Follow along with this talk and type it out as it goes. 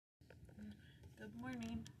Good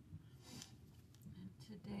morning. And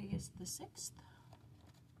today is the 6th.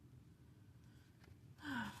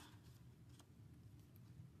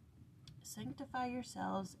 Sanctify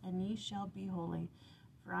yourselves, and ye shall be holy,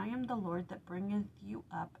 for I am the Lord that bringeth you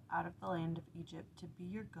up out of the land of Egypt to be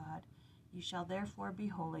your God. Ye shall therefore be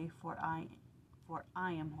holy, for I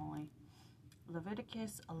am holy.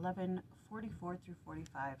 Leviticus 11:44 through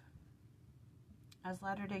 45. As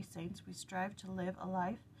Latter-day Saints, we strive to live a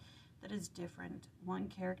life that is different, one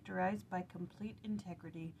characterized by complete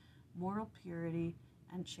integrity, moral purity,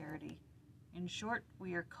 and charity. In short,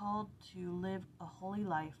 we are called to live a holy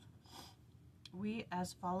life. We,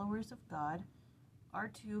 as followers of God, are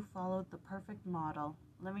to follow the perfect model,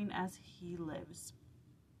 living as He lives.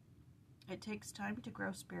 It takes time to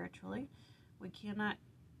grow spiritually. We cannot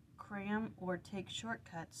cram or take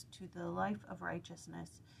shortcuts to the life of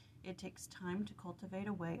righteousness. It takes time to cultivate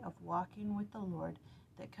a way of walking with the Lord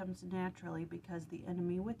that comes naturally because the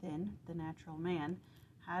enemy within, the natural man,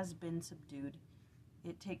 has been subdued.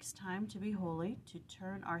 It takes time to be holy, to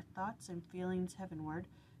turn our thoughts and feelings heavenward,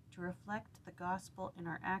 to reflect the gospel in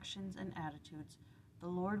our actions and attitudes. The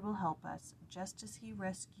Lord will help us. Just as He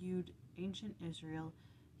rescued ancient Israel,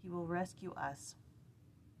 He will rescue us.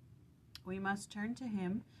 We must turn to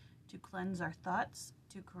Him to cleanse our thoughts,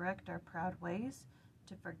 to correct our proud ways,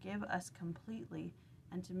 to forgive us completely,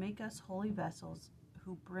 and to make us holy vessels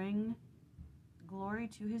who bring glory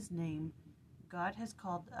to His name. God has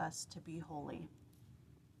called us to be holy.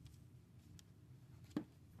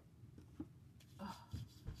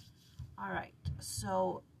 All right,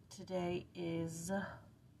 so today is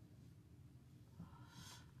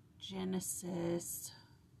Genesis.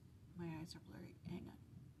 My eyes are blurry. Hang on.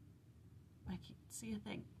 I can't see a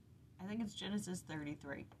thing. I think it's Genesis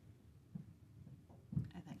 33.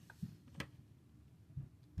 I think.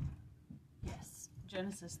 Yes,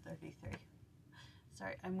 Genesis 33.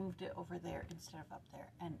 Sorry, I moved it over there instead of up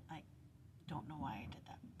there, and I don't know why I did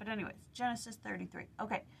that. But anyways, Genesis 33.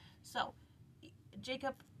 Okay, so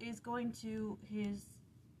Jacob is going to his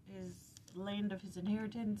land of his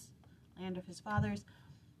inheritance, land of his fathers.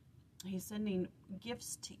 He's sending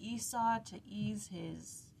gifts to Esau to ease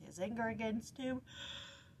his anger against him.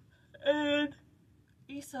 And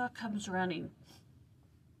Esau comes running.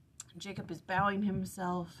 Jacob is bowing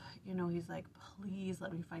himself. He's like, please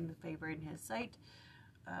let me find the favor in His sight.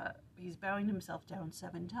 He's bowing himself down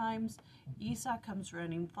 7 times. Esau comes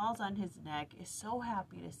running, falls on his neck, is so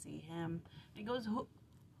happy to see him. And he goes, who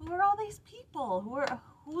are all these people?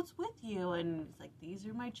 Who's with you? And he's like, these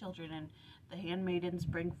are my children. And the handmaidens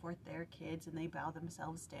bring forth their kids, and they bow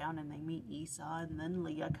themselves down, and they meet Esau. And then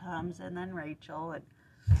Leah comes, and then Rachel, and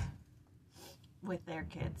with their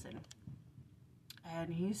kids.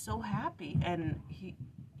 And he's so happy. And he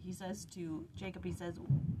says to Jacob, he says,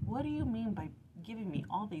 what do you mean by giving me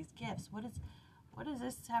all these gifts? What does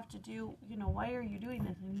this have to do? Why are you doing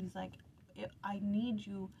this? And he's like, I need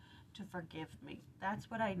you to forgive me. That's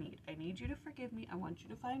what I need. I need you to forgive me. I want you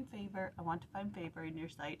to find favor. I want to find favor in your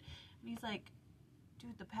sight. And he's like,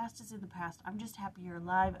 dude, the past is in the past. I'm just happy you're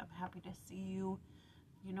alive. I'm happy to see you.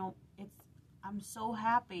 I'm so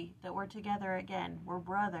happy that we're together again. We're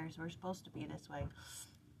brothers. We're supposed to be this way.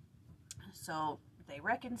 So they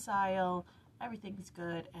reconcile. Everything's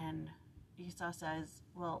good. And Esau says,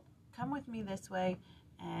 well, come with me this way.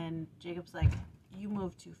 And Jacob's like, you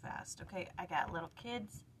move too fast. Okay, I got little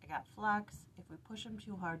kids. I got flocks. If we push them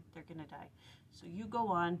too hard, they're going to die. So you go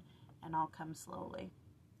on, and I'll come slowly.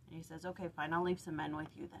 And he says, okay, fine. I'll leave some men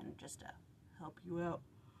with you then, just to help you out.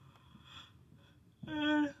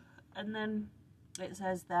 And then it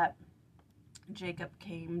says that Jacob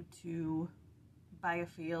came to buy a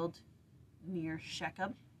field near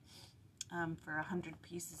Shechem for 100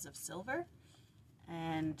 pieces of silver,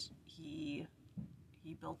 and he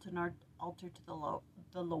built an altar to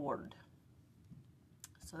the Lord.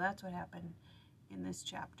 So that's what happened in this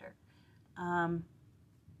chapter.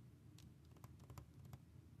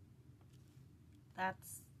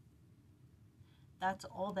 That's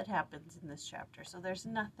all that happens in this chapter. So there's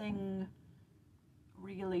nothing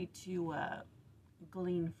really to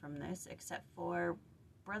glean from this except for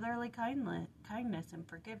brotherly kindness and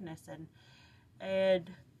forgiveness,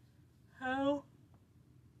 and how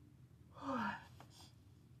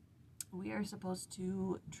we are supposed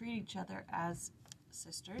to treat each other as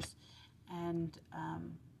sisters, and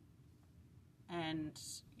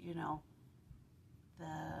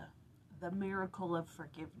the miracle of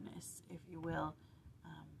forgiveness, if you will.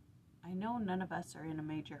 I know none of us are in a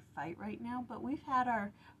major fight right now, but we've had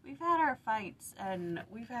our fights, and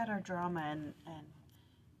we've had our drama, and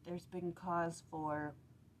there's been cause for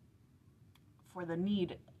the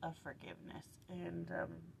need of forgiveness. And,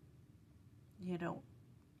 you know,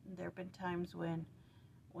 there have been times when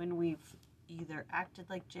we've either acted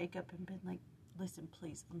like Jacob and been like, listen,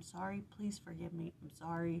 please, I'm sorry, please forgive me, I'm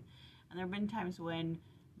sorry. And there have been times when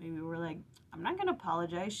maybe we're like, I'm not going to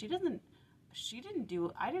apologize. I didn't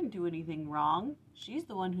do anything wrong. She's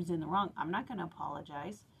the one who's in the wrong. I'm not going to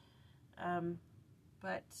apologize.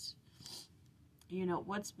 But, you know,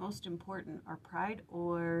 what's most important, our pride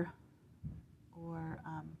or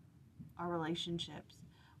our relationships?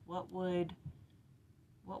 What would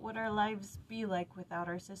our lives be like without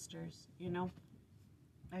our sisters? You know,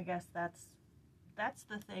 I guess that's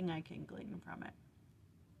the thing I can glean from it.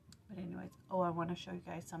 But anyways, I want to show you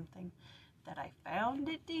guys something that I found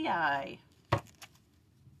at DI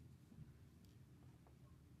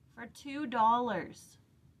for $2.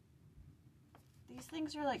 These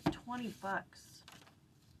things are like 20 bucks.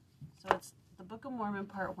 So it's the Book of Mormon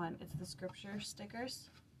Part 1. It's the scripture stickers.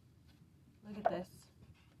 Look at this.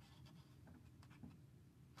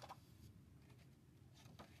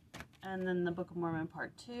 And then the Book of Mormon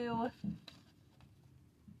Part 2.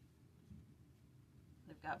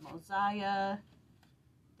 They've got Mosiah.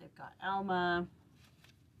 They've got Alma.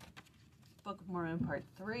 Book of Mormon Part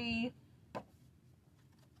 3.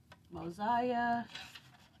 Mosiah.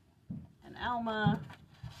 And Alma.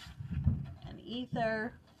 And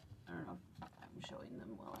Ether. I don't know if I'm showing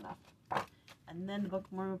them well enough. And then the Book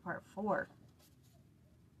of Mormon Part 4.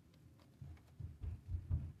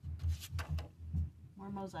 More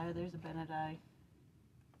Mosiah. There's Abinadi.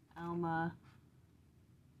 Alma.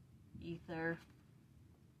 Ether.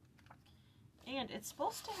 And it's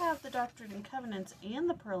supposed to have the Doctrine and Covenants and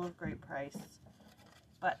the Pearl of Great Price.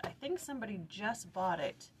 But I think somebody just bought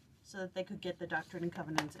it so that they could get the Doctrine and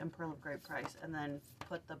Covenants and Pearl of Great Price and then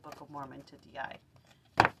put the Book of Mormon to DI.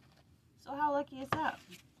 So how lucky is that?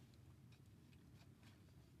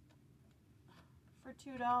 For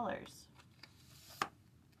 $2. I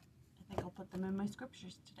think I'll put them in my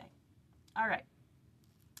scriptures today. All right.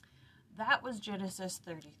 That was Genesis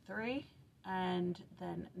 33. And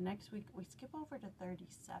then next week we skip over to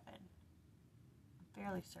 37. I'm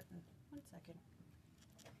fairly certain. 1 second.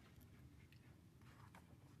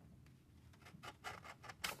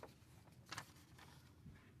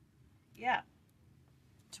 Yeah.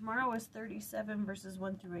 Tomorrow is 37 verses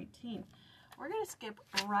 1 through 18. We're going to skip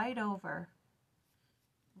right over.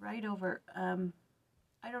 I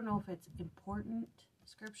don't know if it's important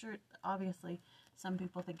scripture. Obviously, some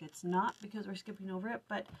people think it's not because we're skipping over it,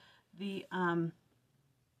 but the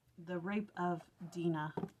rape of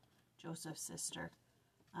Dinah, Joseph's sister,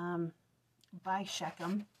 by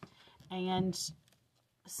Shechem, and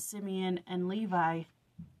Simeon and Levi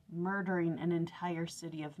murdering an entire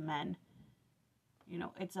city of men. You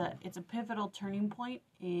know, it's a pivotal turning point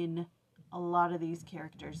in a lot of these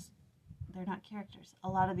characters. They're not characters. A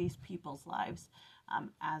lot of these people's lives,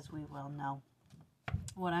 as we well know.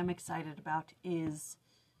 What I'm excited about is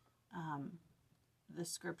the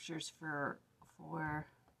scriptures for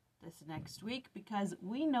this next week, because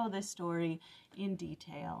we know this story in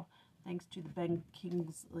detail thanks to the Ben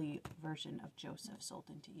Kingsley version of Joseph sold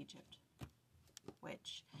into Egypt,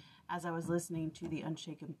 which, as I was listening to the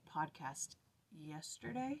Unshaken podcast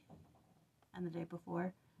yesterday and the day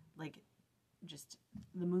before, like, just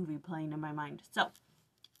the movie playing in my mind. So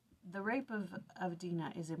the rape of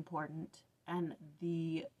Dinah is important, and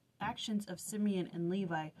the actions of Simeon and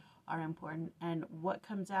Levi are important, and what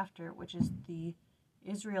comes after, which is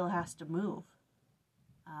Israel has to move.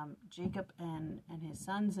 Jacob and his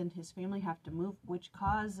sons and his family have to move, which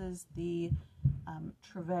causes the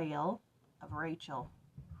travail of Rachel,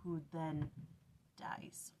 who then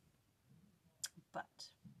dies. But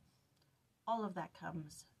all of that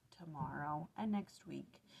comes tomorrow and next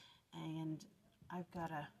week, and I've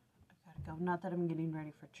gotta go. Not that I'm getting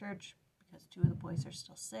ready for church, because 2 of the boys are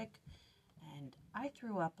still sick, and I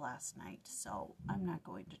threw up last night, so I'm not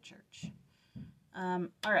going to church. All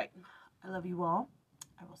right, I love you all.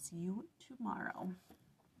 I will see you tomorrow.